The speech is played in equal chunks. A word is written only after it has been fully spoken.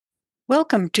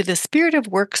Welcome to the Spirit of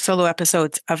Work solo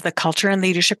episodes of the Culture and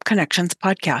Leadership Connections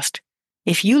podcast.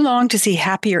 If you long to see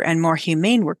happier and more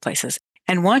humane workplaces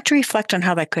and want to reflect on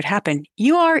how that could happen,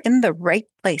 you are in the right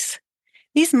place.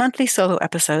 These monthly solo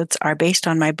episodes are based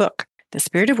on my book, The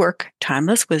Spirit of Work,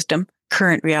 Timeless Wisdom,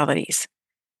 Current Realities.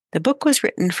 The book was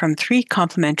written from three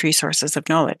complementary sources of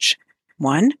knowledge.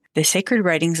 1, the sacred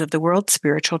writings of the world's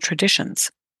spiritual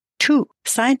traditions. 2,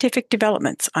 scientific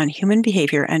developments on human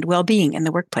behavior and well-being in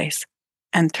the workplace.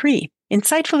 And 3,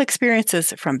 insightful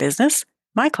experiences from business,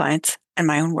 my clients, and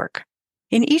my own work.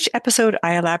 In each episode,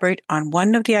 I elaborate on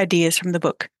one of the ideas from the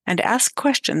book and ask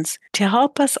questions to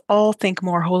help us all think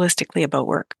more holistically about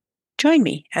work. Join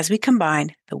me as we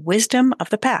combine the wisdom of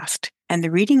the past and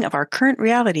the reading of our current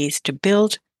realities to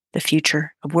build the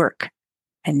future of work.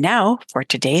 And now for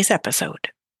today's episode.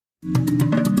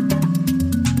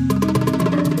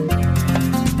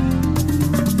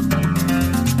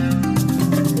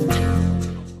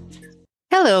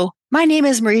 Hello, my name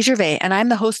is Marie Gervais, and I'm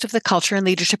the host of the Culture and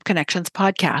Leadership Connections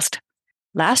podcast.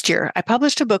 Last year, I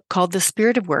published a book called The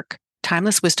Spirit of Work,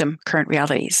 Timeless Wisdom, Current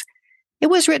Realities.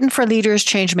 It was written for leaders,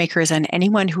 change makers, and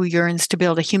anyone who yearns to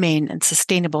build a humane and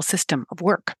sustainable system of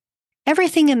work.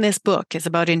 Everything in this book is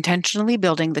about intentionally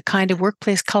building the kind of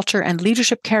workplace culture and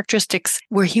leadership characteristics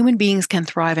where human beings can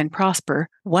thrive and prosper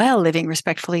while living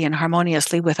respectfully and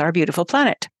harmoniously with our beautiful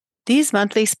planet. These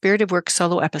monthly Spirit of Work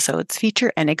solo episodes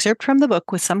feature an excerpt from the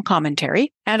book with some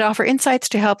commentary and offer insights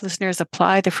to help listeners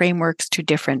apply the frameworks to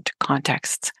different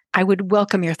contexts. I would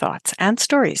welcome your thoughts and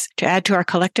stories to add to our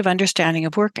collective understanding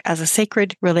of work as a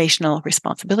sacred relational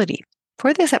responsibility.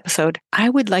 For this episode, I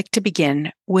would like to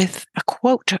begin with a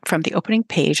quote from the opening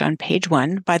page on page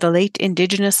 1 by the late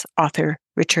Indigenous author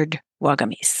Richard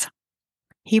Wagamese.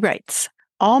 He writes,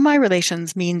 "All my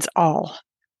relations means all.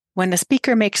 When a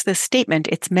speaker makes this statement,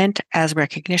 it's meant as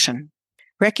recognition.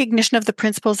 Recognition of the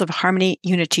principles of harmony,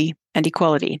 unity, and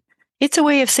equality. It's a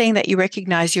way of saying that you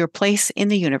recognize your place in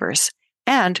the universe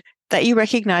and that you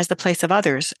recognize the place of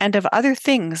others and of other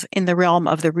things in the realm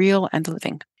of the real and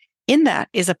living. In that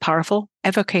is a powerful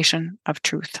evocation of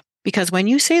truth. Because when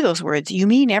you say those words, you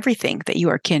mean everything that you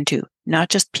are kin to, not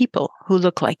just people who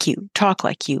look like you, talk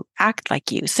like you, act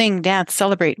like you, sing, dance,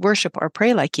 celebrate, worship, or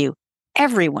pray like you.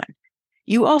 Everyone.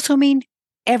 You also mean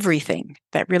everything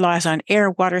that relies on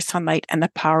air, water, sunlight, and the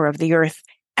power of the earth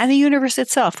and the universe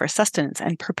itself for sustenance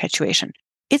and perpetuation.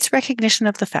 It's recognition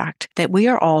of the fact that we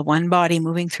are all one body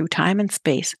moving through time and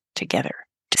space together.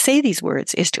 To say these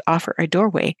words is to offer a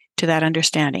doorway to that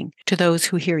understanding to those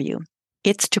who hear you.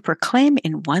 It's to proclaim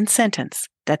in one sentence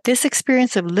that this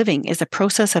experience of living is a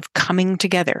process of coming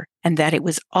together and that it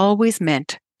was always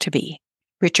meant to be."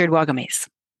 Richard Wagamese.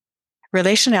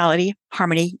 Relationality,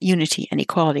 harmony, unity, and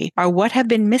equality are what have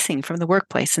been missing from the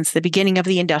workplace since the beginning of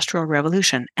the Industrial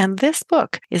Revolution, and this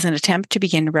book is an attempt to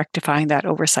begin rectifying that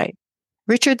oversight.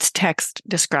 Richard's text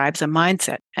describes a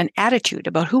mindset, an attitude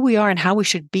about who we are and how we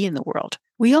should be in the world.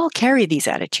 We all carry these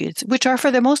attitudes, which are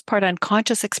for the most part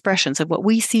unconscious expressions of what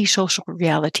we see social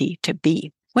reality to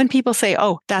be. When people say,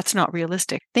 "Oh, that's not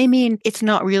realistic," they mean it's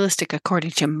not realistic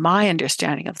according to my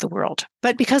understanding of the world.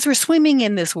 But because we're swimming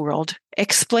in this world,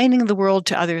 explaining the world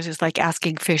to others is like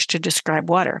asking fish to describe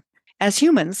water. As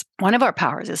humans, one of our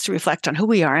powers is to reflect on who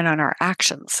we are and on our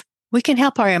actions. We can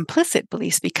help our implicit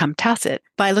beliefs become tacit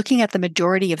by looking at the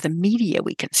majority of the media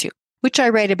we consume, which I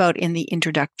write about in the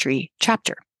introductory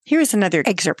chapter. Here is another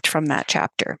excerpt from that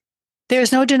chapter. "There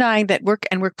is no denying that work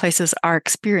and workplaces are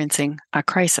experiencing a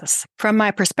crisis. From my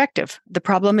perspective, the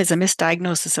problem is a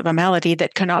misdiagnosis of a malady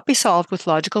that cannot be solved with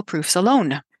logical proofs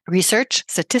alone. Research,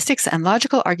 statistics, and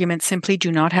logical arguments simply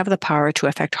do not have the power to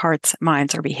affect hearts,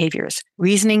 minds, or behaviors.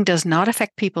 Reasoning does not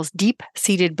affect people's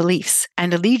deep-seated beliefs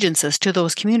and allegiances to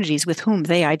those communities with whom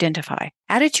they identify.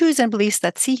 Attitudes and beliefs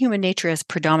that see human nature as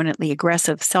predominantly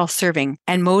aggressive, self-serving,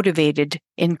 and motivated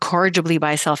incorrigibly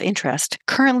by self-interest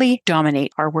currently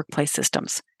dominate our workplace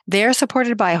systems. They are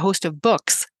supported by a host of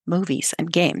books, movies,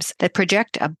 and games that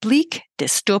project a bleak,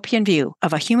 dystopian view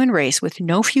of a human race with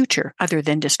no future other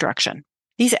than destruction.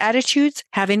 These attitudes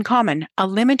have in common a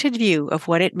limited view of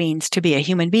what it means to be a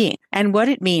human being and what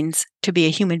it means to be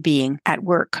a human being at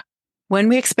work. When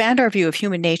we expand our view of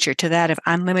human nature to that of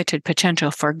unlimited potential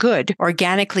for good,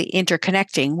 organically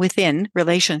interconnecting within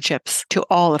relationships to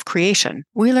all of creation,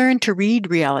 we learn to read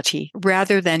reality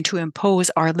rather than to impose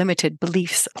our limited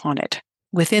beliefs upon it.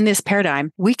 Within this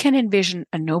paradigm, we can envision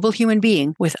a noble human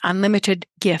being with unlimited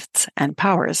gifts and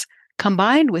powers,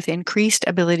 combined with increased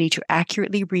ability to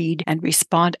accurately read and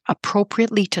respond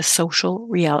appropriately to social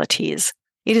realities.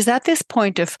 It is at this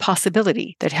point of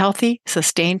possibility that healthy,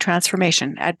 sustained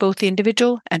transformation at both the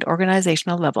individual and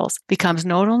organizational levels becomes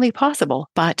not only possible,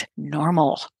 but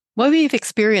normal. What we've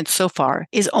experienced so far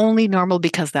is only normal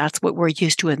because that's what we're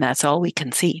used to and that's all we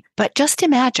can see. But just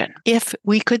imagine if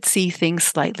we could see things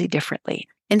slightly differently.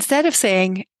 Instead of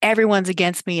saying, everyone's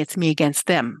against me, it's me against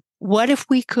them. What if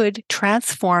we could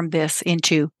transform this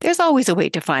into, there's always a way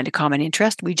to find a common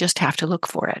interest, we just have to look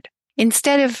for it.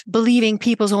 Instead of believing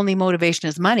people's only motivation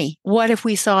is money, what if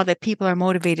we saw that people are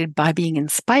motivated by being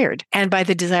inspired and by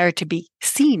the desire to be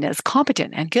seen as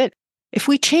competent and good? If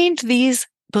we change these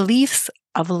beliefs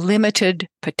of limited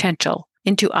potential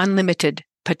into unlimited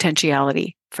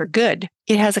potentiality for good,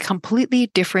 it has a completely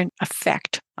different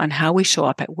effect on how we show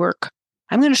up at work.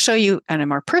 I'm going to show you in a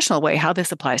more personal way how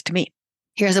this applies to me.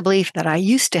 Here's a belief that I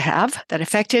used to have that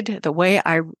affected the way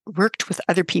I worked with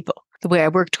other people, the way I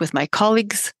worked with my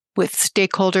colleagues, with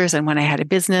stakeholders, and when I had a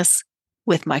business,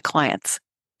 with my clients.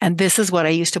 And this is what I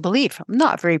used to believe. I'm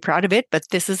not very proud of it, but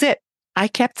this is it. I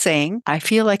kept saying, I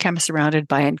feel like I'm surrounded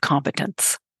by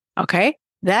incompetence. Okay?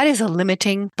 That is a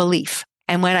limiting belief.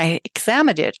 And when I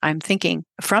examined it, I'm thinking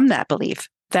from that belief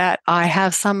that I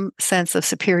have some sense of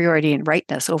superiority and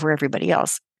rightness over everybody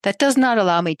else. That does not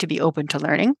allow me to be open to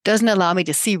learning, doesn't allow me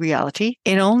to see reality.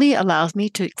 It only allows me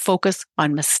to focus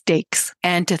on mistakes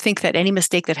and to think that any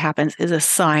mistake that happens is a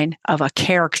sign of a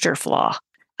character flaw.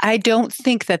 I don't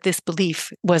think that this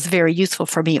belief was very useful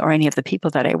for me or any of the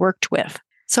people that I worked with.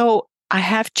 So I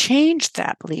have changed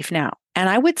that belief now. And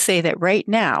I would say that right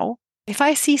now, if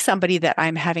I see somebody that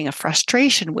I'm having a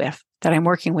frustration with, that I'm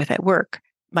working with at work,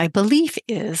 my belief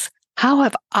is, how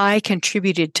have I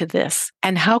contributed to this?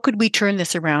 And how could we turn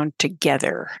this around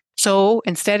together? So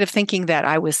instead of thinking that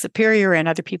I was superior and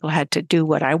other people had to do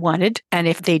what I wanted, and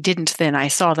if they didn't, then I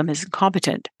saw them as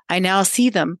incompetent, I now see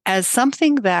them as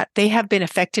something that they have been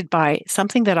affected by,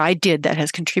 something that I did that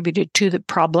has contributed to the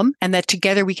problem, and that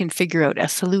together we can figure out a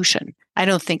solution. I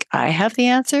don't think I have the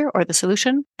answer or the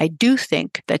solution. I do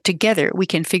think that together we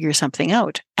can figure something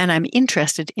out, and I'm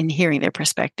interested in hearing their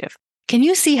perspective. Can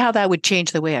you see how that would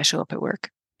change the way I show up at work?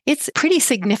 It's pretty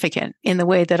significant in the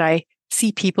way that I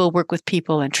see people, work with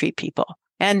people, and treat people.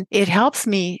 And it helps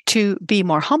me to be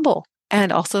more humble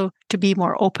and also to be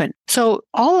more open. So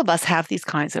all of us have these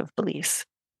kinds of beliefs.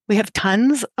 We have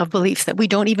tons of beliefs that we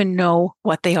don't even know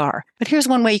what they are. But here's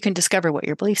one way you can discover what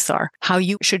your beliefs are, how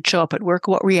you should show up at work,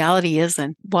 what reality is,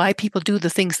 and why people do the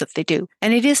things that they do.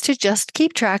 And it is to just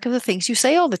keep track of the things you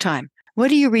say all the time. What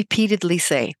do you repeatedly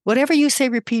say? Whatever you say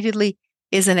repeatedly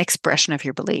is an expression of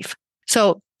your belief.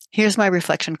 So here's my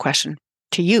reflection question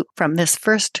to you from this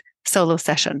first solo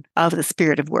session of the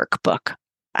Spirit of Work book.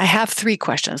 I have 3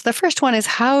 questions. The first one is,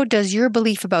 how does your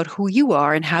belief about who you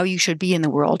are and how you should be in the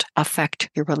world affect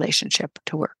your relationship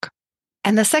to work?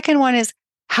 And the second one is,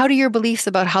 how do your beliefs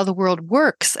about how the world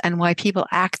works and why people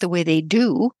act the way they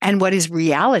do and what is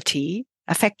reality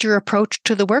affect your approach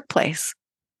to the workplace?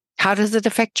 How does it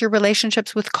affect your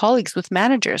relationships with colleagues, with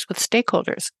managers, with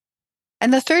stakeholders?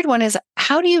 And the third one is,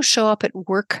 how do you show up at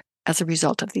work as a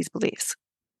result of these beliefs?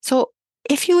 So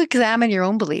if you examine your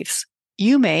own beliefs,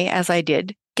 you may, as I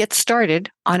did, get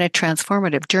started on a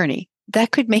transformative journey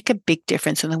that could make a big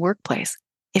difference in the workplace.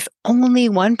 If only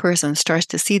one person starts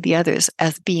to see the others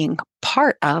as being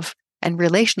part of and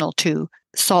relational to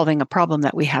solving a problem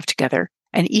that we have together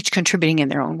and each contributing in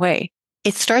their own way,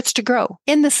 it starts to grow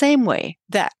in the same way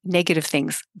that negative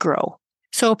things grow.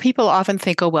 So people often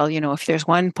think, oh, well, if there's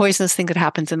one poisonous thing that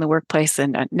happens in the workplace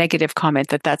and a negative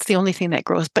comment, that's the only thing that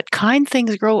grows. But kind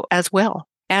things grow as well.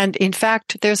 And in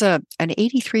fact, there's an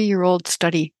 83-year-old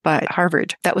study by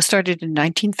Harvard that was started in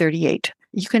 1938.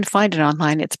 You can find it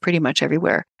online. It's pretty much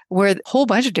everywhere, where a whole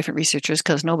bunch of different researchers,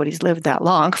 because nobody's lived that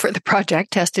long for the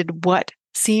project, tested what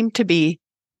seemed to be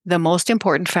the most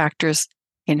important factors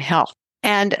in health.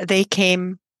 And they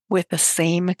came with the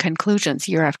same conclusions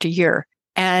year after year.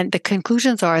 And the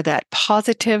conclusions are that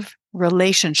positive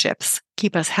relationships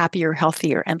keep us happier,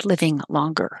 healthier, and living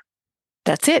longer.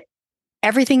 That's it.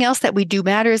 Everything else that we do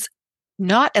matters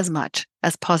not as much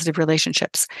as positive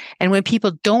relationships. And when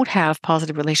people don't have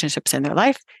positive relationships in their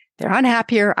life, they're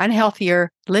unhappier, unhealthier,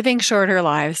 living shorter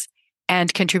lives,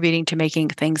 and contributing to making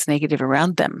things negative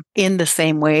around them in the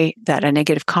same way that a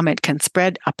negative comment can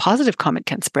spread, a positive comment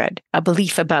can spread. A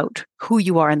belief about who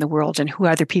you are in the world and who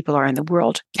other people are in the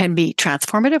world can be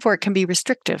transformative or it can be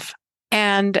restrictive.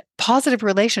 And positive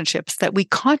relationships that we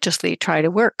consciously try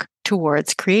to work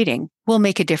towards creating will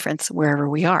make a difference wherever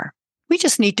we are. We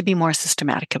just need to be more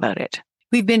systematic about it.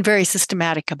 We've been very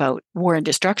systematic about war and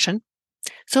destruction.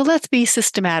 So let's be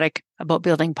systematic about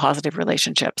building positive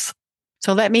relationships.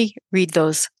 So let me read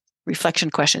those reflection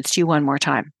questions to you one more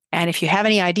time. And if you have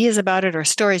any ideas about it or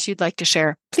stories you'd like to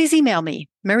share, please email me,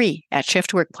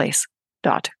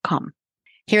 marie@shiftworkplace.com.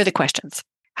 Here are the questions.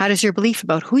 How does your belief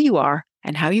about who you are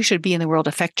and how you should be in the world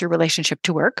affect your relationship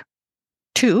to work?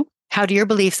 2, how do your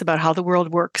beliefs about how the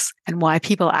world works and why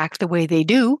people act the way they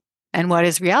do, and what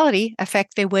is reality,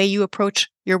 affect the way you approach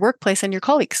your workplace and your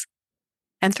colleagues?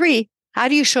 And 3, how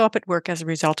do you show up at work as a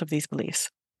result of these beliefs?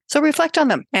 So reflect on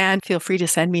them and feel free to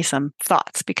send me some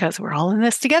thoughts because we're all in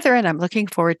this together and I'm looking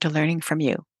forward to learning from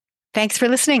you. Thanks for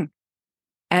listening.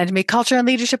 And may Culture and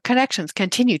Leadership Connections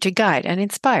continue to guide and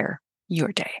inspire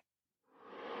your day.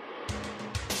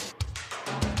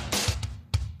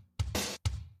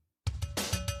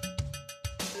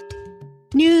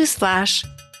 Newsflash.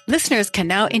 Listeners can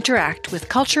now interact with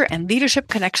Culture and Leadership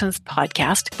Connections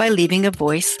podcast by leaving a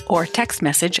voice or text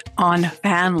message on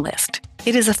FanList.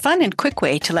 It is a fun and quick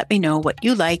way to let me know what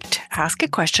you liked, ask a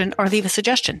question, or leave a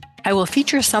suggestion. I will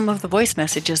feature some of the voice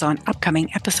messages on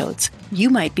upcoming episodes. You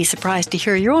might be surprised to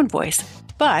hear your own voice,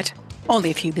 but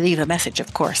only if you leave a message,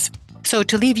 of course. So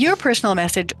to leave your personal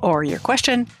message or your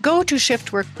question, go to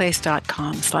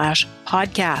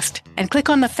shiftworkplace.com/podcast and click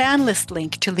on the FanList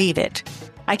link to leave it.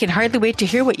 I can hardly wait to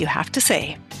hear what you have to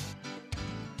say.